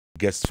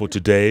Guest for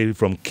today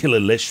from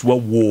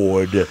Kileleshwa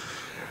Ward,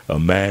 a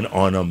man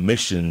on a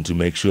mission to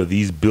make sure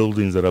these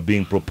buildings that are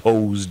being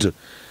proposed.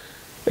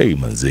 Hey,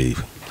 Manzev,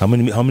 how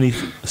many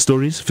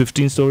stories?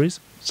 15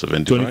 stories?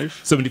 75.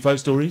 75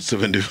 stories?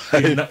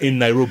 75. In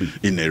Nairobi.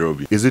 In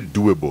Nairobi. Is it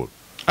doable?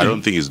 I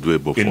don't think it's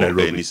doable in for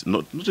Nairobi. any,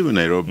 not even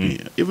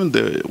Nairobi, even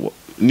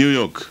New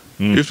York.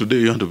 If today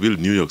you want to build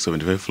New York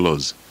 75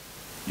 floors,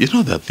 you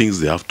know there are things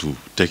they have to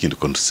take into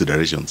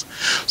considerations.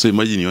 So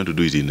imagine you want to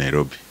do it in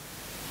Nairobi.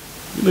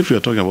 You know, if you're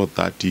talking about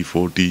 30,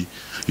 40,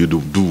 you do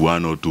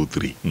 1 or 2,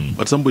 3.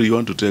 But somebody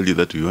want to tell you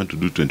that we want to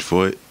do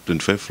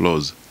 25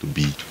 floors to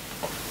be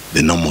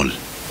the normal.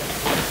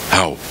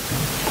 How?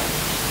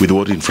 With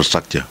what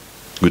infrastructure?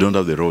 We don't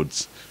have the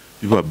roads.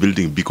 People are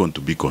building beacon to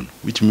beacon,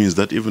 which means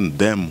that even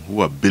them who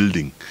are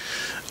building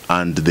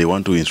and they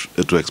want to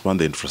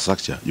expand the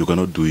infrastructure, you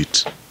cannot do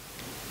it.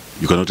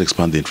 You cannot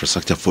expand the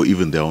infrastructure for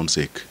even their own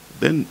sake.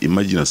 Then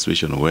imagine a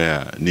situation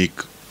where, Nick,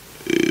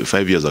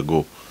 5 years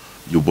ago,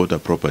 you bought a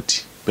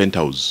property,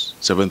 penthouse,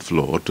 7th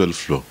floor or 12th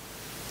floor,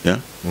 yeah,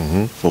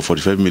 for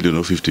 45 million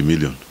or 50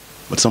 million.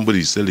 But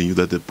somebody is telling you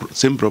that the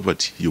same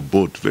property you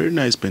bought, very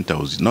nice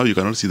penthouse, now you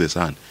cannot see the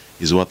sun,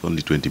 is worth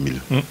only 20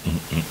 million.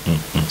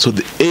 So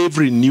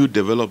every new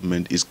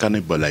development is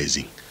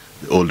cannibalizing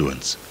the old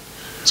ones.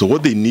 So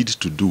what they need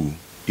to do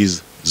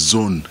is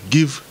zone,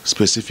 give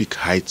specific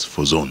heights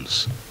for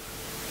zones.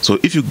 So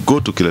if you go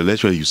to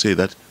Kileleshwa, you say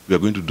that we are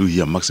going to do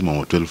here a maximum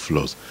of 12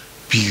 floors.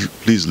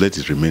 Please let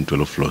it remain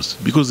 12 floors.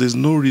 Because there's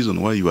no reason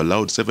why you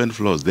allowed 7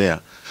 floors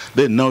there.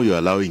 Then now you're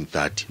allowing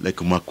 30, like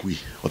Makwi,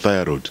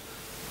 Othaya Road.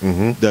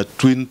 There are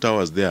twin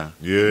towers there,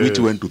 which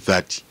went to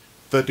 30.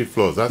 30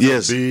 floors.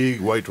 That's a big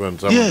white one.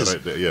 Yes,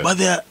 right there. Yeah. But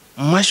there are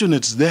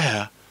mansionettes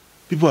there.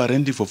 People are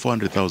renting for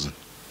 400,000.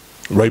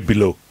 Right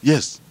below.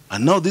 Yes.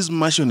 And now these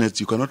mansionettes,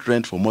 you cannot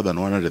rent for more than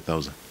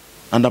 100,000.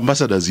 And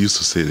ambassadors used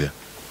to stay there.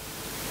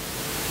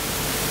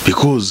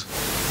 Because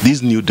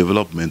these new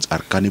developments are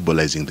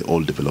cannibalizing the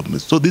old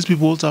developments. So these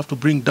people also have to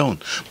bring down.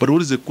 But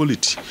what is the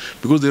quality?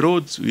 Because the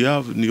roads we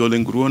have,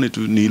 Niolengruone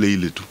to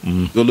Nileile to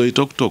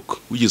Yoloitok,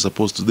 which is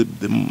supposed to,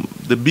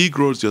 the big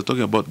roads you're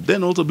talking about,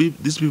 then also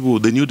these people,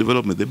 the new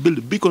development, they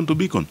build beacon to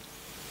beacon.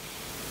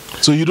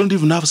 So you don't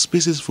even have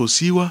spaces for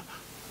sewer,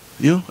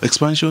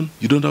 expansion.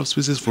 You don't have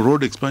spaces for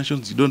road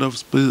expansions. You don't have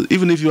spaces,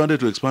 even if you wanted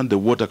to expand the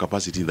water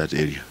capacity in that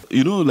area.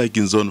 Like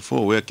in zone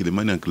 4 where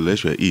Kilimani and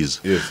Kileleshwa is,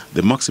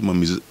 the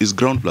maximum is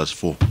ground plus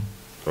 4.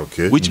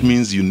 Okay. Which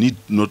means you need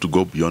not to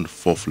go beyond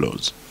 4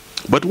 floors.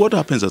 But what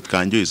happens at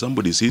Kanjo is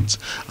somebody sits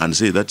and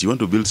say that you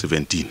want to build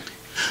 17.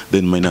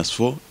 Then minus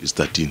 4 is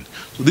 13.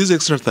 So this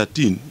extra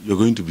 13, you're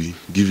going to be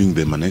giving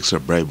them an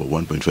extra bribe of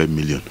 1.5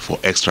 million for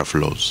extra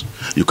floors.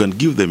 You can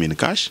give them in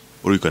cash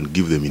or you can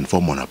give them in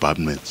form on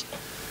apartments.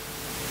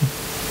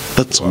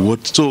 That's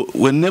what. So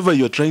whenever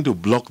you're trying to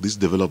block these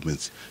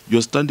developments,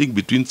 you're standing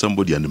between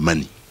somebody and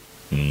money.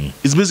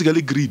 It's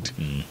basically greed.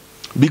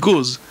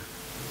 Because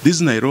this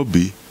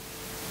Nairobi,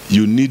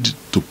 you need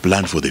to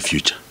plan for the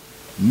future.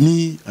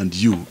 Me and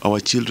you, our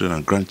children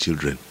and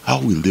grandchildren,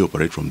 how will they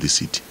operate from this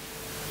city?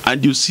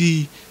 And you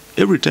see,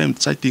 every time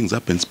such things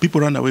happens,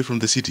 people run away from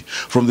the city,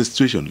 from the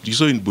situation. You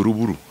saw in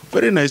Buruburu,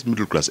 very nice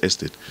middle class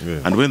estate.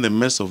 And when the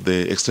mess of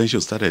the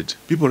extension started,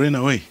 people ran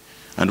away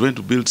and went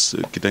to build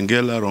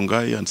Kitengela,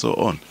 Rongai, and so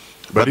on.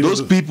 But those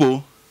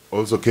people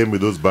also came with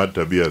those bad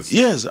tabias.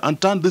 Yes,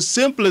 and turned the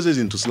same places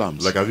into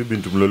slums. Like, have you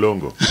been to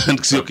Mlolongo? And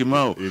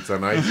Xiokimau. It's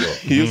an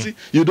eyesore. You see,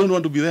 you don't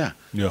want to be there.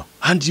 Yeah.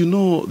 And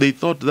they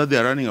thought that they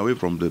are running away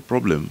from the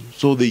problem.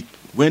 So they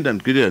went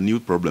and created a new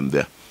problem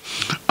there.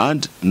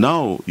 And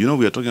now, we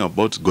are talking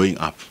about going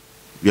up.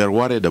 We are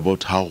worried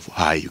about how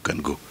high you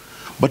can go.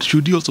 But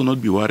should you also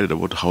not be worried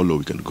about how low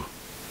we can go?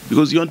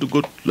 Because you want to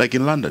go, like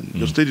in London,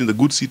 you've stayed in the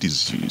good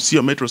cities. You see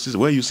a metro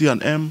system where you see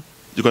an M,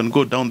 you can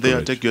go down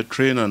there, take your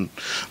train and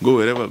go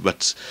wherever.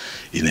 But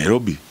in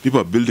Nairobi,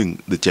 people are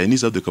building, the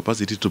Chinese have the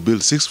capacity to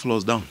build 6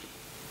 floors down.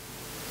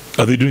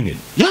 Are they doing it?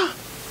 Yeah.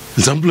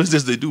 In some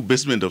places they do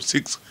basement of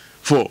 6,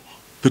 4,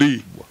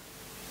 3.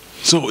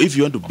 So if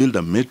you want to build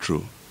a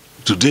metro,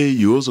 today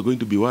you're also going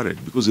to be worried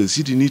because the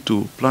city needs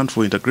to plan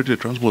for integrated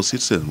transport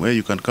system where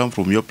you can come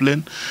from your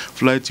plane,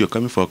 flights, you're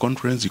coming for a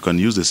conference, you can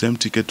use the same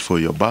ticket for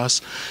your bus,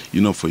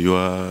 for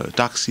your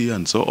taxi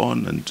and so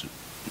on. And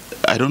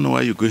I don't know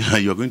why you're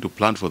going to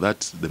plan for that,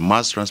 the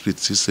mass transit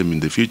system in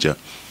the future,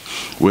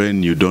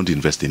 when you don't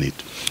invest in it.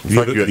 In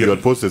fact, you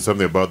had posted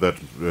something about that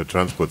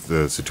transport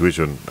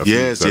situation.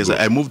 Yes,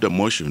 I moved a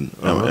motion.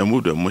 I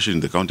moved a motion in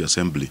the county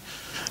assembly,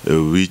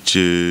 which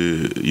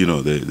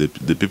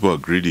the people are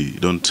greedy.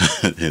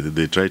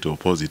 They try to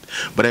oppose it.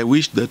 But I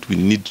wish that we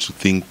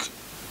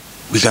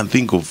can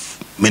think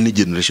of many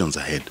generations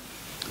ahead,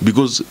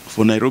 because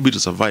for Nairobi to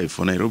survive,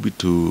 for Nairobi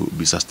to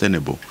be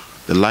sustainable,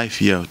 the life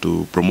here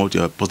to promote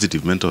your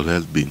positive mental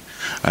health being,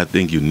 I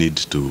think you need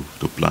to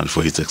plan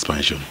for its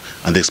expansion.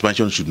 And the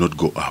expansion should not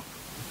go up.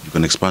 You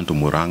can expand to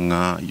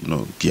Murang'a,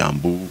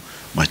 Kiambu,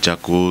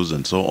 Machakos,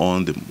 and so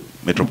on. The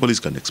metropolis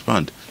can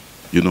expand,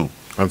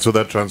 And so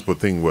that transport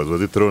thing,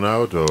 was it thrown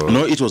out? Or?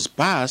 No, it was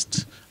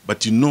passed,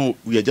 but you know,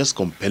 we are just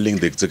compelling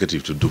the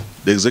executive to do.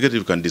 The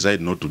executive can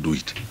decide not to do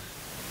it.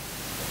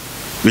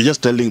 We're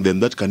just telling them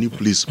that, can you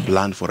please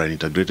plan for an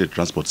integrated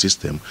transport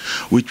system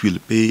which will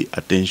pay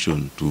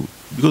attention to,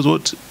 because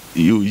what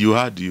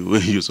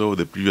you saw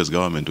the previous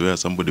government where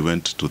somebody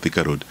went to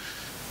Thika Road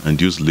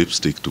and used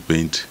lipstick to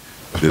paint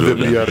the road.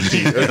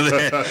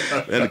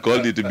 BRT. And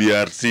called it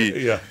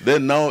BRT. Yeah.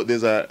 Then now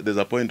there's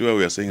a point where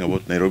we are saying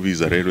about Nairobi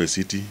is a railway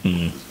city.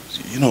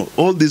 You know,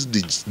 all these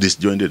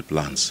disjointed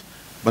plans.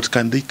 But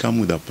can they come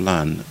with a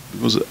plan?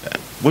 Because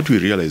what we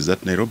realize is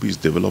that Nairobi is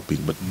developing,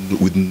 but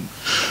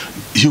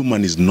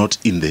human is not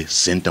in the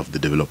center of the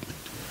development.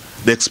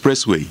 The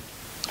expressway,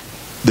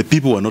 the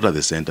people were not at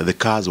the center. The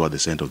cars were at the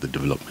center of the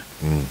development.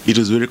 It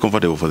was very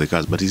comfortable for the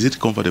cars, but is it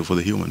comfortable for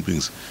the human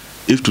beings?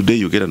 If today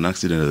you get an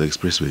accident at the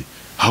expressway,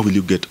 how will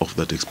you get off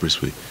that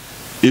expressway?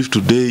 If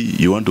today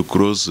you want to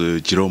cross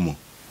Chiromo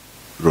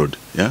Road,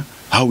 yeah,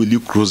 how will you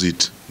cross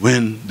it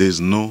when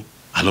there's no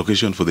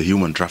allocation for the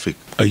human traffic?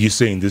 Are you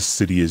saying this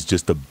city is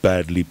just a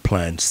badly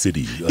planned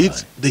city?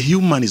 It's the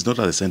human is not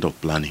at the center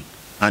of planning,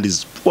 and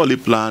it's poorly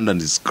planned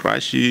and it's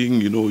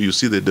crashing. You know, you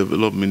see the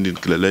development in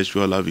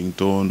Kileleshwa,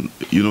 Lavington.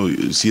 You know,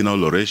 you see now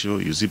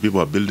Loresho. You see people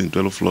are building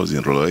 12 floors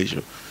in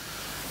Loresho.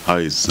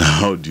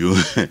 How do you,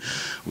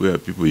 where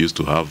people used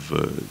to have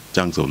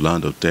chunks of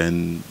land of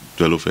 10,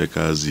 12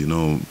 acres, you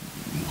know,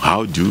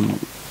 how do you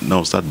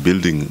now start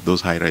building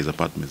those high-rise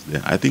apartments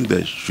there? I think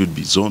there should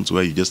be zones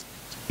where you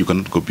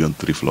cannot go beyond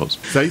 3 floors.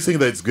 So are you saying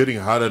that it's getting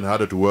harder and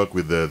harder to work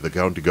with the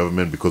county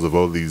government because of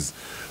all these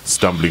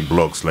stumbling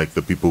blocks, like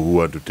the people who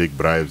want to take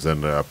bribes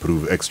and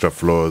approve extra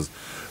floors?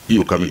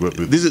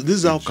 This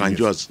is how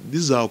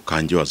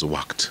Kanjo has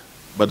worked.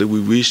 But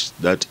we wish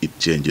that it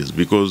changes,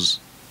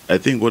 because I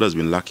think what has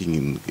been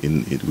lacking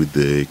with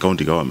the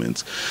county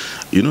governments,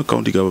 you know,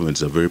 county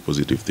governments are a very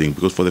positive thing,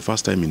 because for the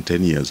first time in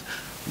 10 years,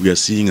 we are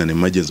seeing an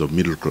emergence of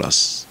middle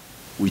class,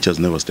 which has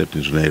never stepped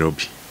into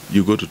Nairobi.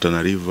 You go to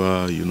Tana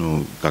River, you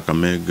know,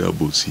 Kakamega,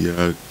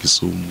 Busia,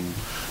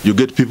 Kisumu. You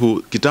get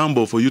people,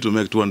 Kitambo, for you to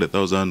make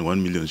 200,000,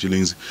 1 million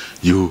shillings,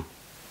 you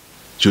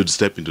should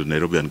step into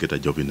Nairobi and get a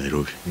job in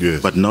Nairobi.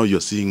 Yes. But now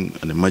you're seeing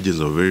an emergence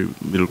of very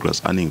middle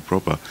class earning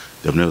proper.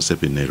 They've never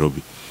stepped in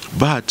Nairobi.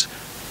 But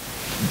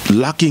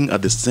lacking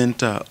at the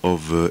center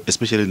of,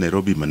 especially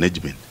Nairobi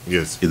management,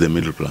 yes, is the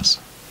middle class.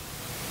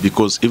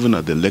 Because even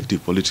at the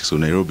elective politics of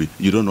Nairobi,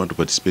 you don't want to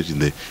participate in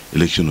the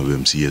election of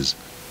MCAs.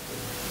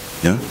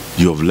 Yeah,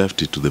 you have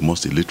left it to the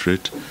most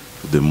illiterate,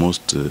 the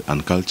most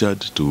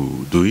uncultured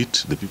to do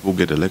it. The people who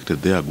get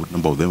elected there, a good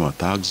number of them are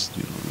thugs.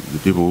 You know, the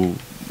people who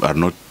are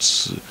not,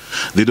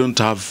 they don't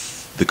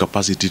have the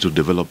capacity to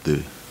develop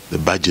the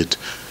budget,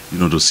 you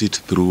know, to sit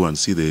through and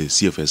see the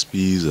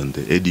CFSPs and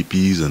the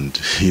ADPs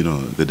and, you know,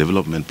 the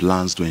development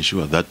plans to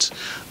ensure that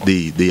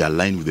they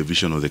align with the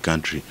vision of the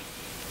country.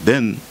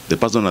 Then the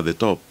person at the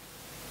top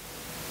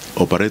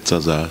operates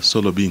as a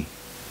solo being.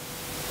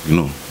 You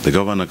know, the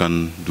governor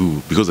can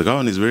do, because the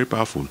governor is very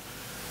powerful.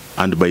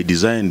 And by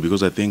design,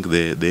 because I think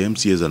the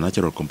MCA is a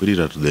natural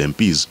competitor to the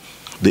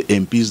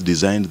MPs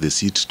designed the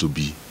seat to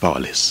be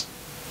powerless.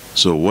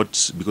 So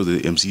because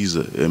the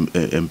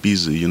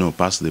MPs, you know,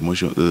 passed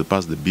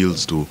the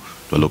bills to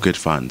allocate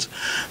funds.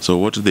 So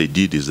what they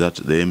did is that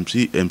the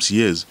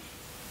MCAs,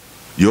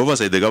 you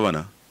oversight the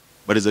governor,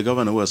 but it's the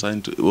governor who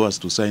has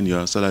to sign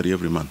your salary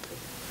every month.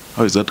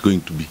 How is that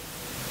going to be?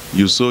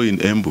 You saw in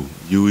Embu,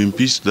 you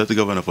impeached that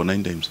governor for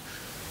 9 times.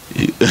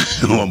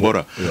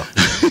 Wambora.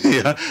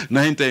 Yeah,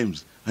 9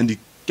 times. And he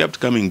kept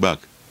coming back.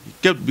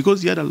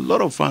 Because he had a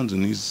lot of funds,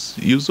 and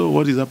you saw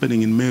what is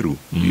happening in Meru.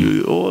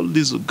 All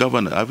these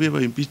governors, have you ever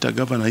impeached a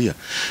governor here?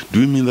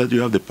 Do you mean that you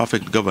have the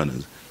perfect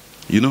governors?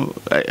 You know,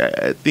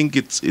 I think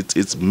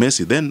it's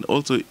messy. Then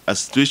also a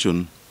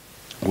situation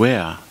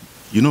where,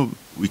 you know,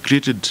 we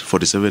created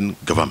 47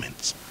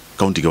 governments,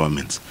 county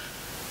governments.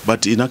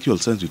 But in actual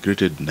sense, we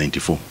created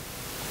 94.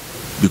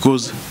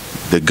 Because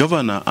the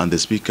governor and the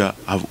speaker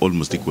have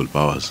almost equal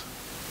powers,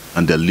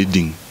 and they're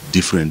leading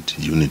different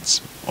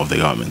units of the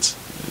governments.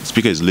 The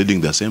speaker is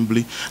leading the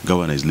assembly,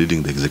 governor is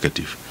leading the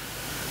executive.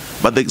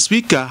 But the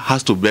speaker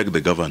has to beg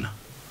the governor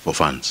for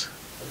funds.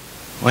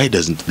 Why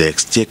doesn't the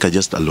exchequer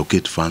just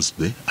allocate funds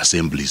to the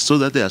assemblies, so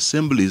that the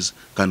assemblies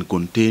can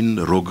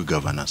contain rogue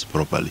governors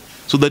properly,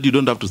 so that you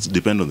don't have to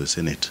depend on the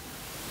Senate?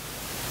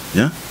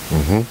 Yeah?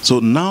 So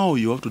now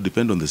you have to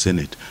depend on the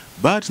Senate.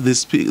 But the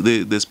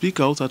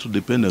speaker also has to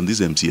depend on these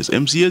MCAs.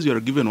 MCAs, you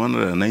are given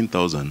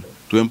 109,000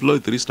 to employ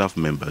 3 staff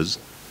members,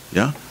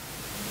 yeah,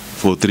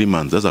 for 3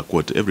 months. That's a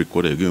quarter. Every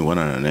quarter you're giving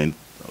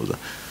 109,000.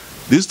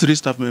 These 3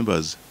 staff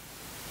members,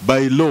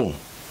 by law,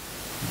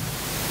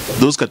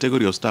 those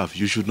category of staff,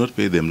 you should not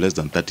pay them less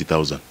than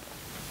 30,000.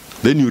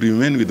 Then you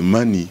remain with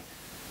money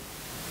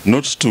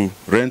not to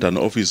rent an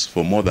office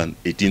for more than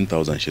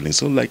 18,000 shillings.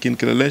 So like in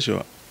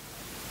Kileleshwa,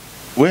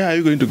 where are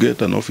you going to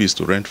get an office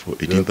to rent for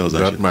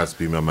 18,000? That must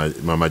be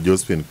Mama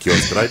Josephine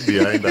kiosk right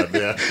behind her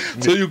there.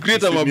 So you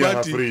create a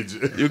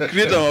mabati. You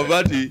create a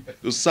mabati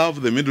to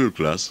serve the middle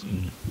class.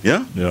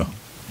 Yeah? Yeah.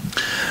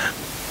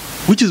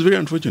 Which is very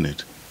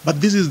unfortunate.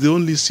 But this is the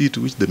only seat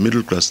which the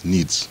middle class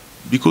needs.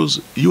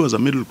 because you as a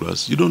middle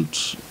class, you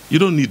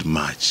don't need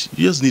much.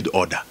 You just need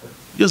order.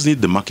 You just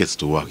need the markets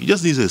to work. You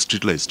just need the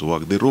streetlights to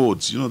work, the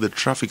roads, the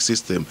traffic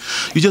system.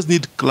 You just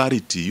need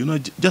clarity.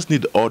 Just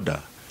need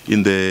order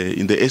in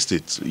the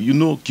estates.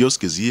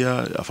 Kiosk is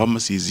here, a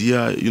pharmacy is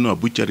here, a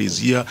butchery is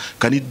here.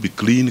 Can it be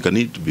clean? Can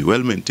it be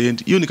well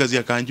maintained? Hiyo ni kazi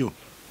ya kanjo.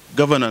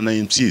 Governor and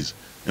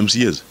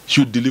MCAs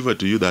should deliver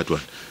to you that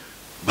one.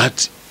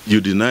 But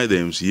you deny the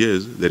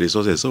MCAs the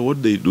resources. So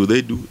what they do?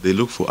 They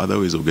look for other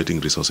ways of getting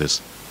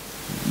resources.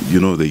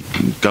 They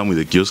come with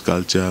the kiosk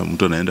culture.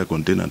 Mtu anaenda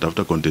container,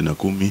 after container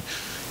 10,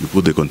 you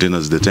put the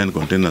 10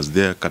 containers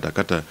there,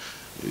 kata,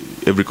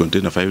 every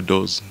container 5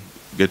 doors,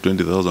 get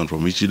 20,000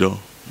 from each door,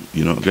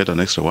 get an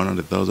extra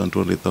 100,000,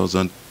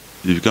 200,000.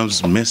 It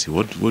becomes messy.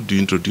 What do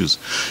you introduce?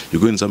 You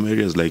go in some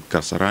areas like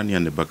Kasarani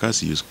and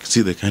Bakasi, you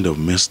see the kind of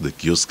mess the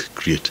kiosks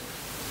create.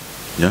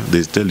 Yeah,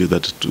 they tell you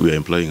that we are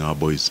employing our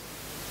boys,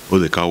 or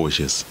the car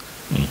washers.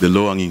 The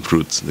low-hanging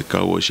fruits, the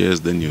car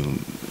washers, then you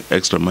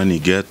extra money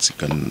gets, you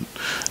can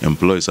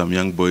employ some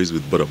young boys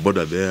with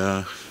boda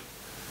there,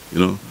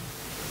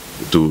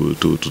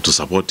 to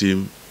support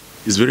him.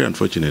 It's very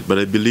unfortunate, but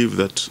I believe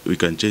that we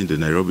can change the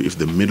Nairobi if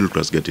the middle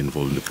class get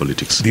involved in the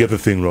politics. The other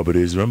thing, Robert,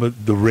 is remember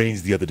the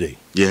rains the other day?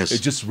 Yes.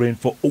 It just rained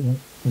for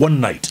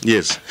one night.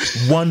 Yes.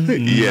 One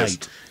Yes.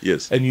 night.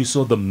 Yes. And you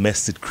saw the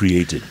mess it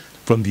created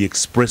from the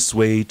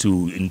expressway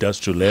to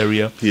industrial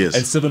area. Yes.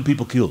 And 7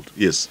 people killed.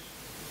 Yes.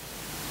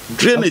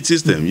 Drainage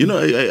system.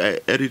 I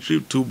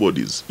retrieved 2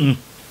 bodies.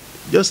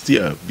 Just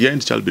here,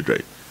 behind Chalby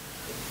Drive.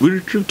 We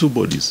retrieved 2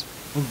 bodies.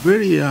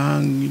 Very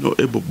young,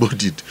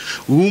 able-bodied,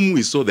 whom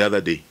we saw the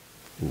other day.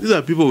 These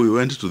are people we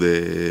went to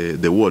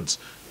the wards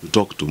to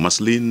talk to.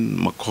 Maslin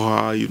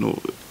Makoha,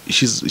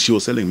 she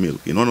was selling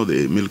milk in one of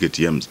the milk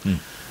ATMs.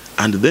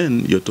 And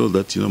then you're told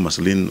that,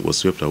 Maslin was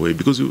swept away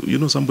because,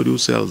 somebody who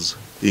sells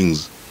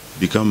things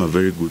become a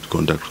very good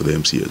contact for the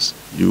MCAs.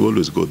 You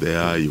always go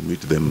there, you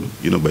meet them,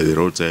 by the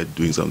roadside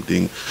doing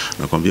something.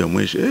 Nakwambia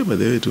mwesh, by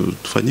the way,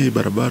 tufanye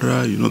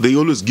barabara, they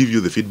always give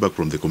you the feedback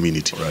from the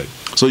community. Right.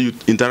 So you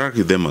interact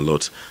with them a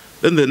lot.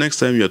 Then the next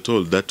time you're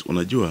told that,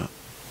 unajua,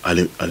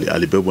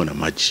 alibebwa na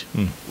maji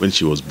when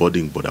she was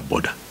boarding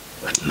boda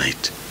at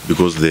night.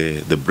 Because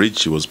the bridge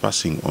she was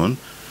passing on,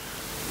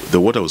 the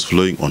water was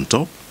flowing on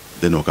top,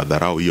 then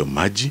wakadharau hiyo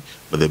maji,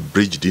 but the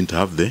bridge didn't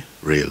have the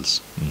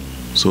rails.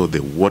 So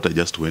the water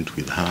just went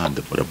with her and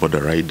the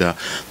boda rider.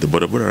 The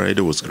boda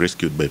rider was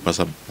rescued by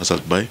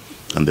passers-by,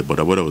 and the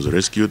boda was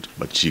rescued,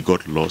 but she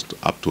got lost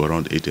up to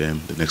around 8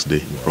 a.m. the next day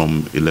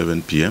from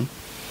 11 p.m.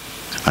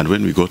 And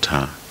when we got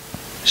her,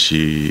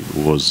 she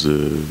was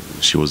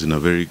in a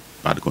very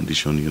bad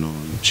condition.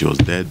 She was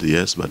dead,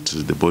 yes, but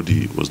the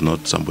body was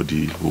not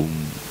somebody whom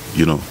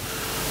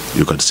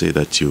you could say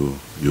that you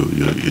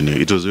knew.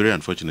 It was a very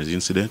unfortunate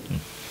incident,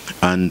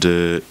 and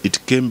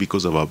it came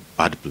because of our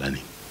bad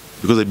planning.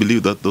 Because I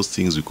believe that those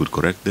things we could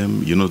correct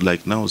them.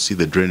 Like now, see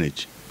the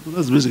drainage.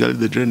 That's basically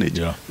the drainage.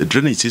 Yeah. The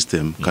drainage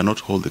system cannot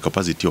hold the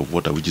capacity of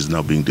water which is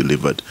now being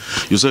delivered.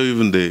 You saw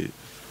even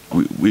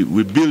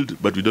we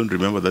build, but we don't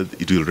remember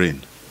that it will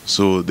rain.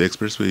 So the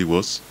expressway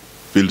was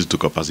filled to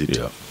capacity.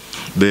 Yeah.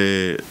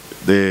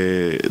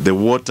 The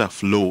water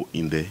flow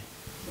in the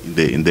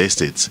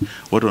estates.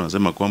 What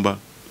wanasema kwamba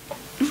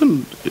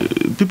even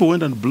people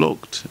went and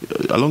blocked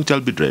along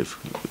Chalby Drive,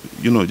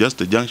 just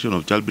the junction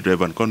of Chalby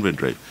Drive and Convent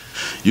Drive.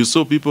 You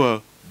saw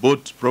people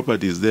bought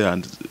properties there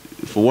and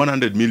for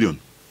 100 million.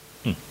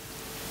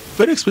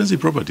 Very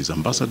expensive properties.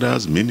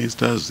 Ambassadors,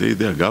 ministers, stay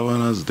there,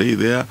 governors, stay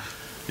there.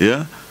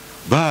 Yeah.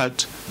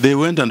 But they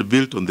went and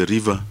built on the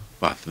river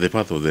path, the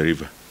path of the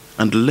river,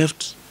 and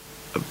left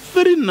a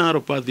very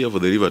narrow path here for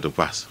the river to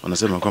pass.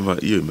 Wanasema kwamba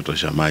hiyo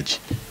imetosha maji.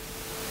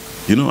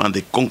 And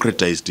they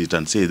concretized it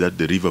and say that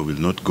the river will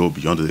not go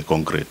beyond the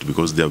concrete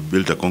because they have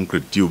built a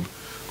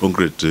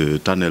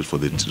concrete tunnel for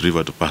the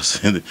river to pass.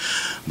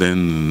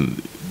 Then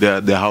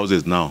their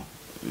houses now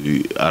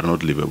are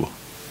not livable.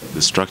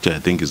 The structure, I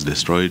think, is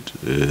destroyed.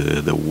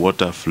 The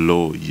water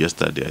flow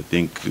yesterday, I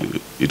think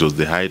it was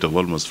the height of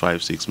almost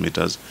 5-6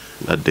 meters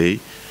that day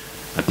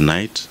at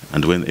night.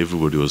 And when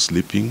everybody was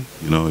sleeping,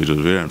 it was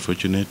very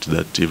unfortunate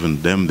that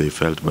even them they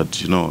felt.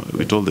 But,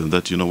 we told them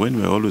that,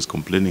 when we're always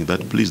complaining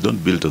that please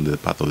don't build on the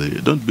path of the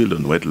river, don't build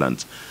on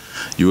wetlands.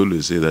 You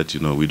always say that,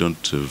 we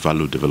don't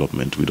value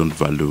development, we don't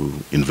value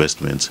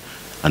investments.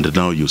 And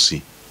now you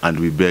see. And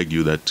we beg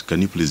you that,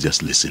 can you please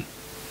just listen?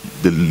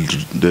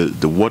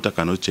 The water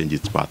cannot change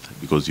its path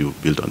because you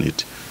built on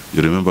it.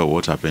 You remember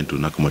what happened to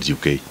Nakumatt,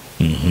 UK?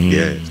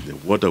 Yes, the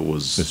water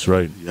was... That's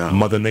right. Yeah.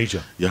 Mother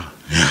Nature. Yeah,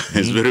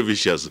 it's very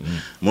vicious.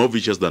 More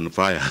vicious than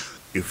fire.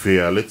 If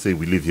let's say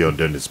we live here on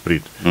Dennis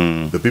Street,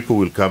 the people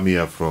will come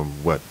here from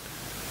what?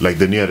 Like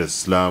the nearest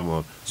slum?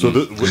 Or, so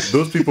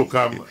those people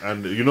come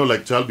and,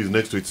 like Chalby is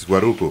next to it, it's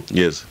Waruko.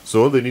 Yes.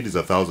 So all they need is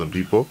 1,000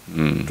 people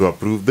to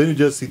approve. Then you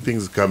just see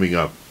things coming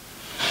up.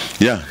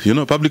 Yeah,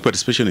 public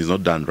participation is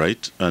not done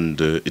right, and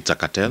it's a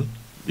cartel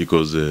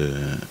because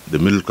the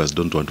middle class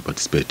don't want to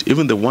participate.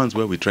 Even the ones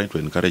where we try to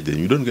encourage them,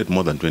 you don't get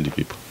more than 20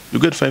 people. You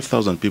get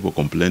 5,000 people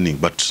complaining,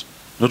 but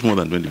not more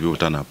than 20 people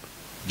turn up.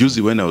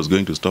 Usually when I was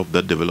going to stop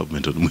that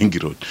development on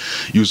Mwingi Road,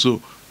 you saw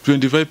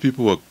 25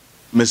 people were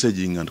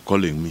messaging and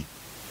calling me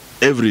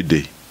every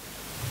day.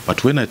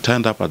 But when I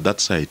turned up at that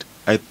site,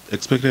 I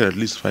expected at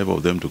least 5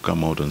 of them to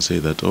come out and say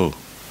that, oh,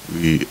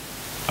 we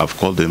have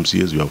called the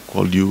MCAs, we have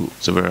called you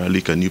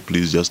severally, can you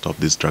please just stop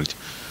this structure?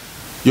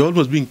 You're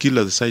almost being killed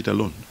at the site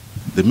alone.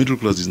 The middle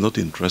class is not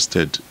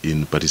interested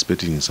in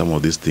participating in some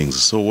of these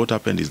things. So what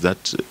happened is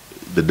that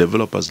the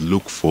developers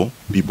look for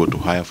people to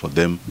hire for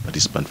them,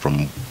 participants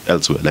from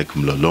elsewhere, like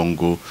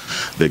Mlolongo.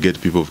 They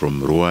get people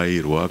from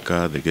Ruai,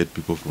 Ruaka, they get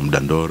people from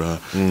Dandora,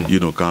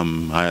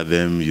 come hire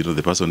them.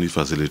 The person who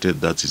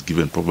facilitated that is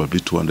given probably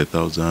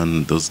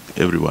 200,000.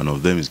 Every one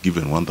of them is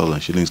given 1,000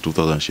 shillings,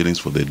 2,000 shillings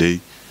for the day.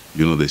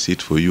 They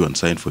sit for you and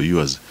sign for you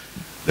as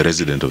the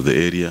resident of the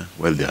area.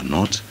 Well, they are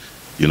not,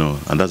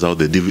 and that's how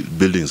the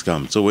buildings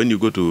come. So when you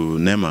go to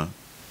NEMA,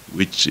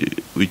 which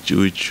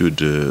should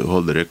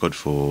hold the record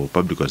for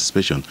public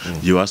participation,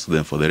 you ask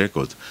them for the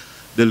records,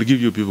 they'll give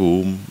you people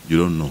whom you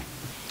don't know.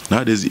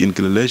 Nowadays in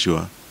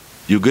Kileleshwa,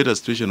 you get a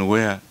situation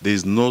where there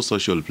is no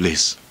social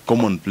place,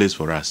 common place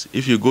for us.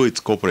 If you go, it's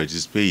corporate,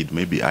 it's paid.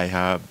 Maybe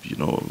iHub,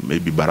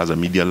 maybe Baraza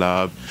Media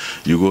Lab.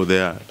 You go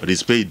there, but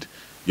it's paid.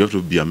 You have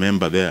to be a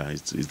member there.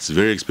 It's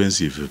very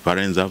expensive.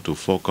 Parents have to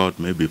fork out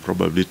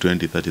probably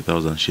 20,000,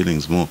 30,000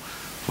 shillings more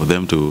for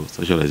them to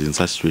socialize in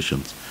such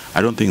situations.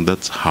 I don't think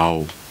that's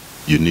how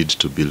you need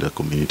to build a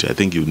community. I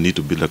think you need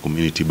to build a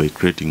community by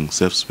creating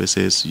safe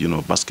spaces,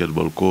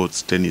 basketball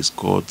courts, tennis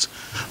courts,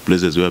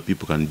 places where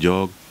people can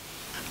jog.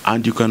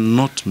 And you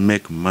cannot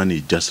make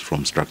money just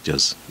from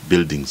structures,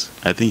 buildings.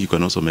 I think you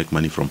can also make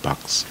money from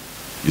parks.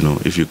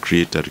 If you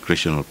create a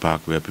recreational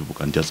park where people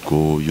can just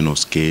go,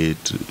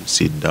 skate,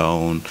 sit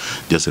down,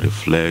 just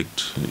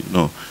reflect,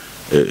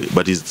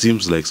 But it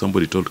seems like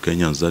somebody told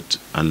Kenyans that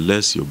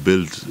unless you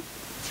build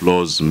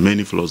floors,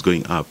 many floors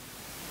going up,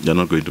 you're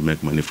not going to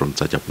make money from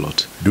such a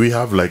plot. Do we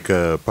have like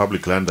a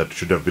public land that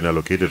should have been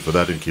allocated for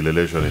that in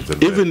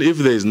Kileleshwa? Even if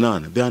there is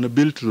none, the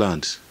unbuilt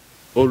land,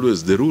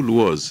 always the rule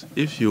was,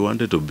 if you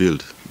wanted to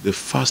build, the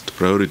first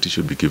priority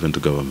should be given to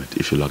government,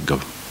 if you lack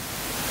government.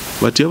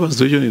 But you have a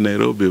situation in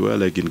Nairobi where,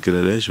 like in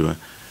Kileleshwa,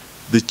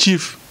 the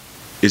chief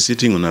is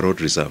sitting on a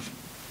road reserve.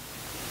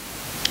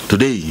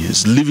 Today,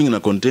 he's living in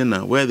a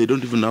container where they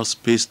don't even have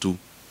space to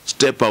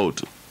step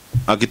out.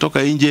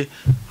 Akitoka inje,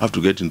 have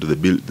to get into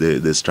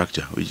the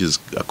structure, which is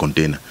a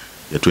container,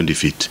 20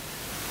 feet.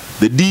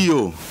 The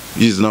DO,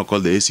 which is now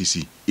called the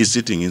ACC, is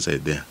sitting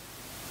inside there.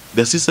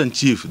 The assistant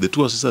chief, the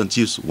 2 assistant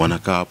chiefs,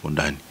 wanakaa hapo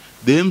ndani.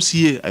 The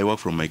MCA, I work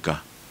from my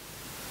car.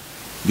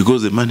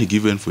 Because the money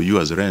given for you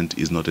as rent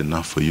is not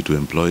enough for you to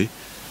employ,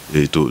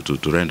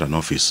 to rent an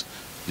office.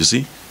 You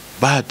see?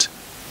 But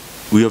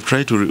we have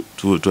tried to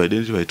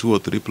identify 2 or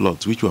 3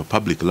 plots which were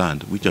public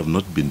land, which have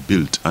not been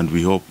built, and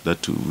we hope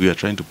that we are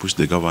trying to push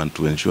the government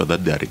to ensure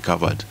that they are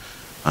recovered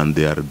and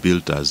they are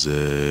built as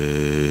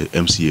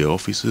MCA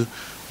office,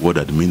 ward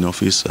admin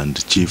office,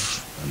 and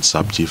chief and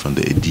sub-chief and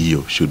the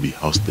ADO should be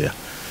housed there.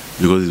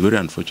 Because it's very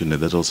unfortunate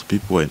that also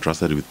people who are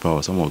entrusted with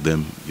power, some of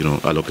them,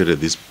 allocated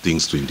these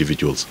things to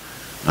individuals,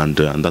 and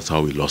that's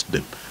how we lost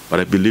them. But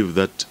I believe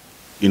that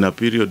in a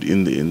period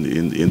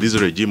in this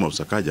regime of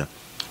Sakaja,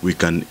 we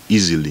can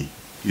easily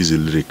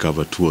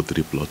recover 2 or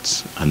 3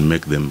 plots and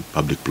make them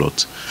public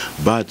plots.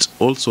 But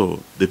also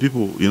the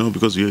people,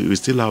 because we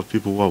still have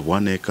people who have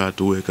 1 acre,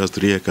 2 acres,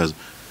 3 acres,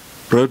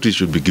 priority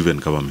should be given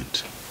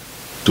government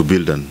to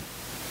build an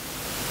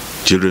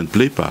children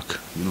play park.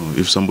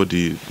 If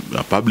somebody,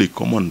 a public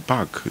common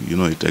park,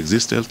 it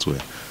exists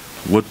elsewhere.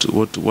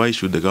 Why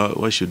shouldn't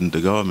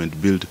the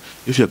government build?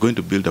 If you're going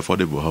to build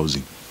affordable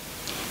housing,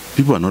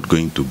 people are not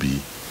going to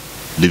be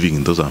living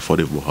in those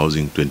affordable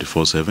housing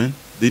 24/7.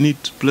 They need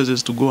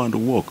places to go and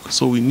walk.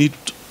 So we need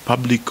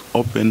public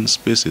open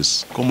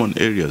spaces, common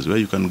areas where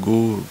you can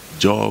go,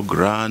 jog,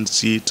 run,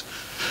 sit,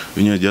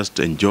 just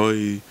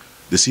enjoy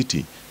the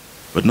city.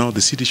 But now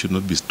the city should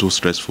not be too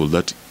stressful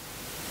that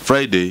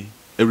Friday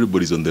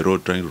everybody's on the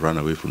road trying to run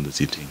away from the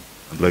city.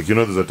 Like,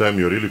 there's a time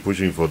you're really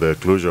pushing for the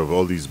closure of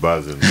all these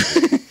bars.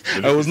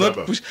 And I was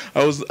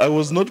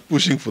not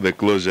pushing for the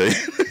closure.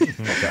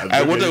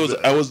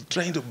 I was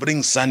trying to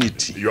bring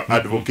sanity. You're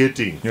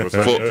advocating for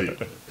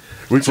sanity,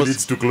 which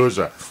leads to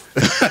closure.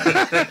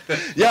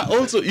 Yeah.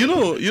 Also,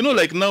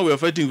 like now we are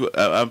fighting.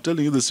 I'm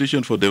telling you the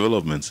situation for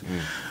developments,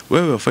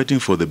 where we are fighting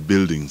for the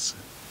buildings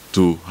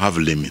to have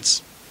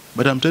limits.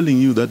 But I'm telling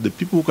you that the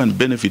people who can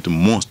benefit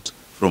most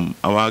from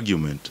our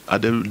argument are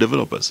the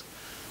developers.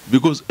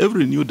 Because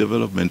every new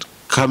development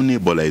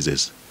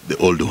cannibalizes the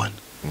old one.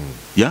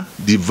 Yeah,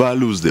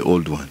 devalues the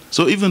old one.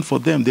 So even for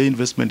them, their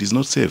investment is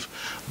not safe.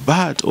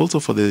 But also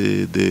for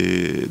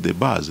the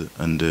bars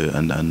and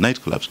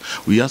nightclubs,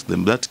 we ask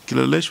them that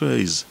Kileleshwa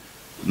is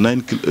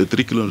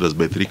 3 kilometers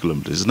by 3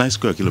 kilometers. It's 9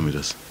 square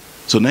kilometers.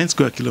 So 9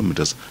 square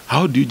kilometers.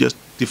 How do you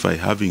justify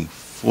having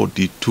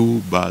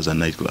 42 bars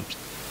and nightclubs?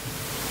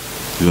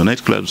 Your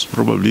nightclubs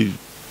probably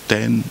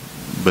 10,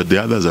 but the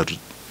others are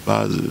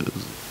bars.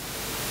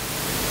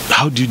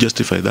 How do you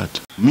justify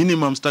that?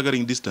 Minimum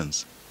staggering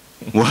distance.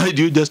 Why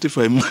do you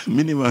justify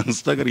minimum and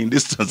staggering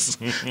distance?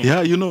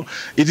 Yeah,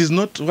 it is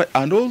not.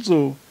 And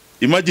also,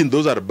 imagine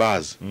those are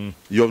bars.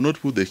 You have not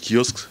put the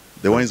kiosks,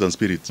 the wines and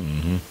spirits.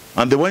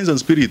 And the wines and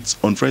spirits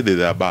on Friday,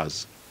 they are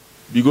bars.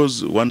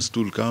 Because one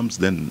stool comes,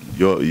 then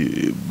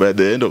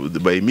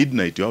by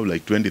midnight, you have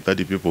like 20,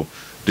 30 people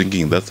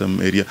drinking in that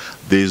same area.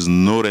 There is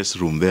no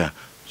restroom there.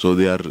 So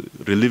they are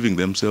relieving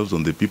themselves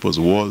on the people's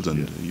walls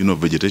and,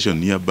 vegetation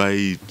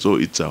nearby. So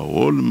it's a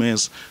whole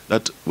mess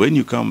that when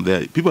you come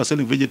there, people are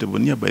selling vegetable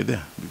nearby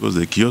there because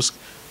the kiosk,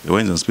 the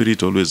wines and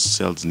spirit always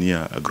sells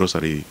near a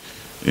grocery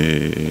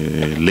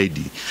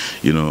lady,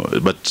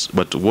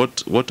 But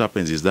what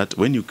happens is that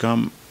when you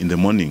come in the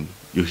morning,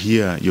 you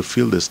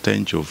feel the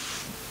stench of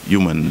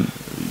human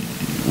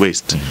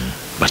waste,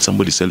 but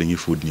somebody's selling you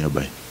food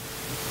nearby.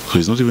 So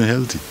it's not even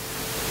healthy.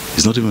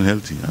 It's not even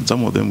healthy. And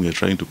some of them, we are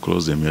trying to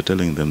close them. We are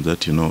telling them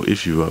that,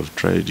 if you have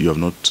tried, you have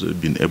not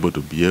been able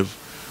to behave,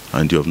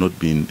 and you have not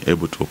been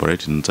able to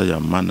operate in such a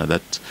manner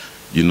that,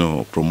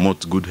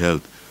 promotes good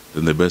health,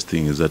 then the best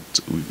thing is that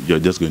you're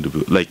just going to be,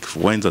 like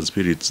wines and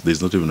spirits,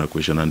 there's not even a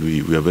question. And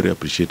we are very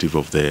appreciative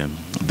of the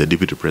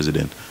deputy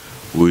president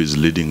who is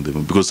leading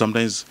them. Because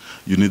sometimes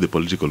you need the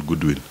political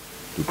goodwill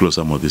to close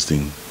some of these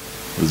things.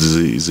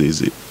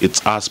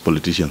 It's us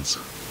politicians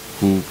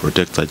who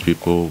protect such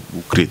people,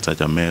 who create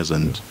such a mess,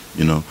 and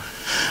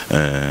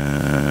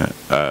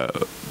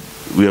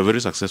we are very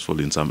successful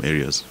in some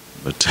areas,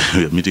 but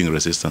we are meeting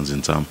resistance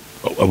in some.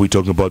 Are we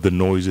talking about the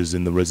noises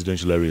in the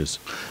residential areas?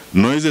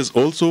 Noises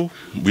also,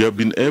 we have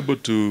been able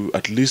to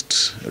at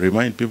least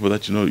remind people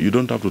that, you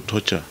don't have to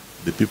torture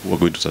the people who are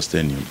going to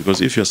sustain you.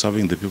 Because if you're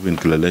serving the people in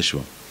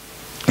Kileleshwa,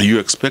 you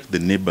expect the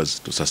neighbors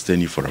to sustain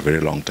you for a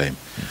very long time.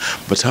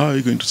 But how are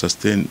you going to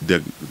sustain,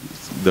 they're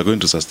going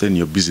to sustain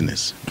your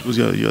business? Because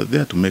you're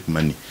there to make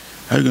money.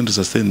 How are you going to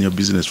sustain your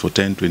business for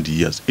 10, 20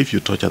 years if you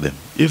torture them?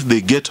 If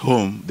they get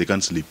home, they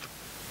can't sleep.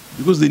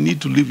 Because they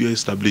need to leave your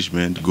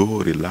establishment,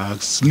 go,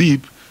 relax,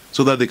 sleep,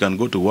 so that they can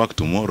go to work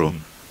tomorrow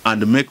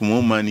and make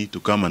more money to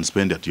come and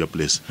spend at your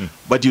place.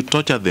 But you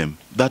torture them,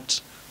 that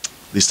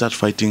they start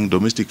fighting,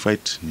 domestic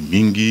fight,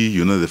 mingi,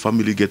 the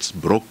family gets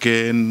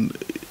broken.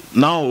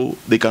 Now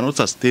they cannot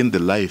sustain the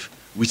life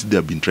which they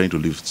have been trying to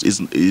live.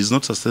 It's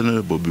not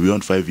sustainable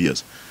beyond 5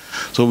 years.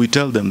 So we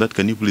tell them that,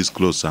 can you please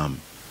close some,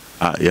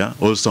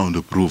 all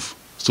soundproof,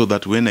 so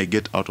that when I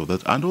get out of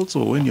that, and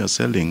also when you're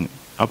selling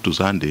up to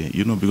Sunday,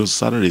 because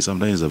Saturday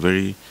sometimes is a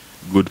very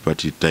good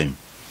party time,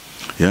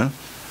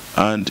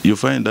 and you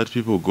find that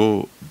people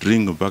go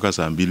drink mpaka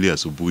saa mbili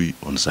asubuhi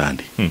on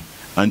Sunday,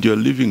 and you're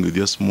living with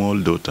your small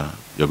daughter,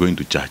 you're going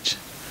to church,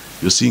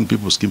 you're seeing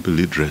people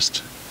skimpily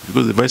dressed,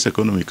 because the vice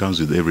economy comes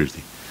with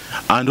everything.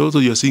 And also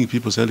you're seeing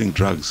people selling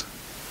drugs,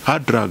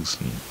 hard drugs,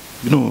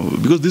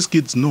 because these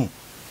kids know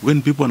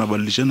when people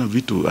wanabadilishana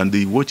vitu, and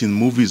they watch in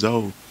movies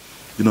how,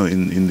 in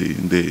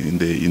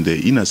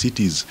the inner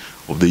cities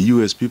of the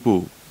US,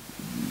 people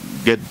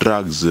get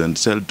drugs and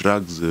sell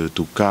drugs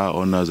to car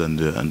owners and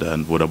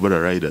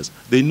boda riders.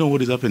 They know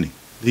what is happening.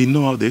 They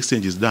know how the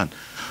exchange is done.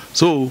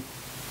 So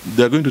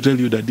they're going to tell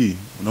you, Daddy,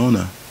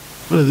 Unaona,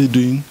 what are they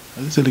doing?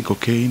 Are they selling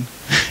cocaine?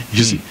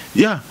 You see?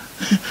 Yeah.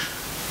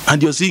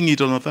 And you're seeing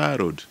it on Othaya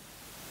Road.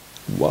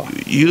 Wow.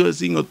 You're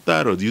seeing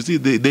Othaya Road. You see,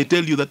 they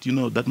tell you that,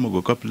 that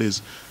Mogoka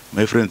place,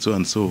 my friend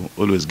so-and-so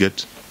always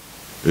get,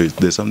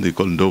 there's something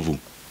called Ndovu,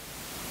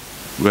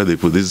 where they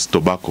put this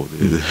tobacco,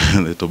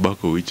 the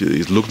tobacco, which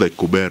it looks like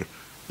Kuber.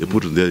 They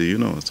put it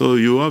there, So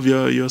you have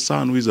your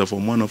son who is a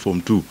Form 1 or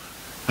Form 2,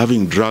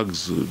 having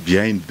drugs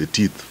behind the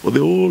teeth for the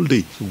whole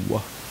day.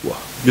 Wow.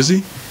 You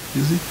see?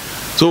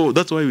 So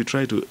that's why we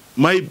try to...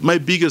 My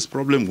biggest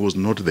problem was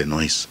not the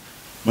noise.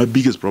 My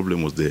biggest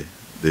problem was the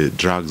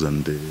drugs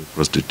and the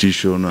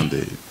prostitution and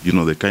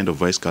the kind of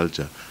vice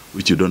culture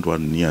which you don't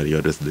want near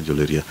your residential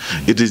area.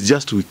 It is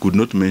just we could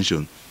not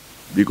mention,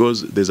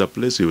 because there's a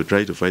place we will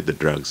try to fight the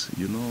drugs.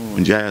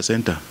 Njaya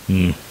Center.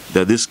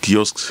 There are these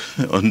kiosks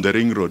on the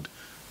ring road.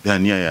 They are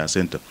near Njaya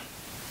Center.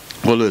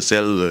 Always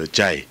sell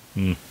chai.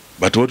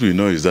 But what we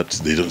know is that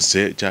they don't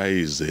say chai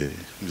is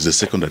a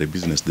secondary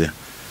business there.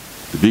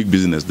 The big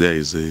business there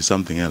is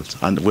something else.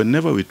 And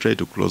whenever we try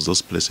to close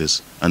those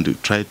places and we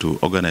try to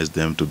organize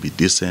them to be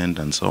decent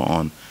and so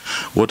on,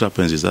 what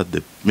happens is that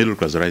the middle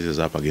class rises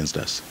up against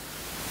us.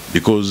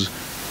 Because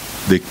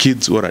the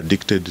kids who are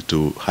addicted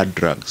to hard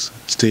drugs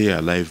stay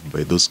alive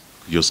by those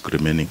kiosks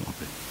remaining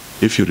open.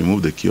 If you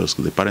remove the kiosk,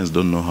 the parents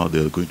don't know how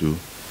they're going to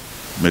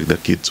make the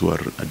kids who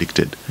are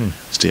addicted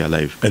stay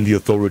alive. And the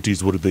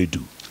authorities, what do they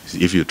do?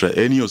 If you try,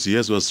 any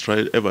OCS who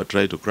has ever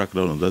tried to crack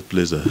down on that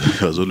place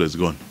has always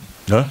gone.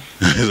 Huh?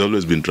 It's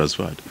always been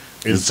transferred.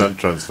 Instant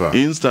transfer.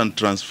 Instant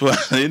transfer.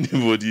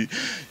 Anybody,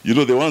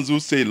 the ones who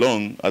stay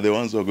long are the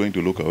ones who are going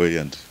to look away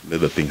and let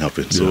the thing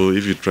happen. Yeah. So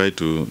if you try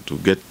to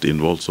get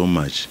involved so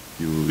much,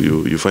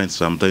 you find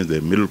sometimes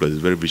the middle class is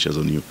very vicious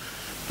on you,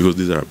 because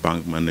these are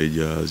bank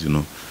managers,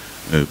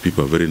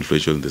 people are very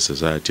influential in the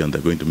society, and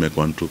they're going to make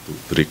 1, 2,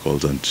 3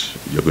 calls, and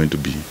you're going to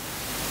be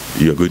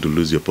you are going to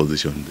lose your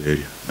position in the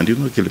area. And you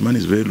know, Kilimani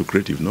is very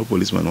lucrative. No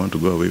policeman want to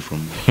go away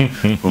from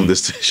the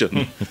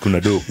station.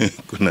 Kunado.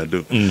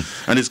 Kunado.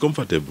 And it's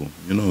comfortable.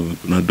 You know,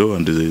 Kunado,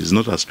 and it's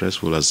not as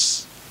stressful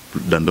as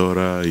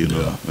Dandora, you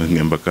know,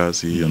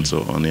 Ngembakasi, and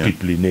so on. Yeah.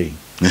 Pipline.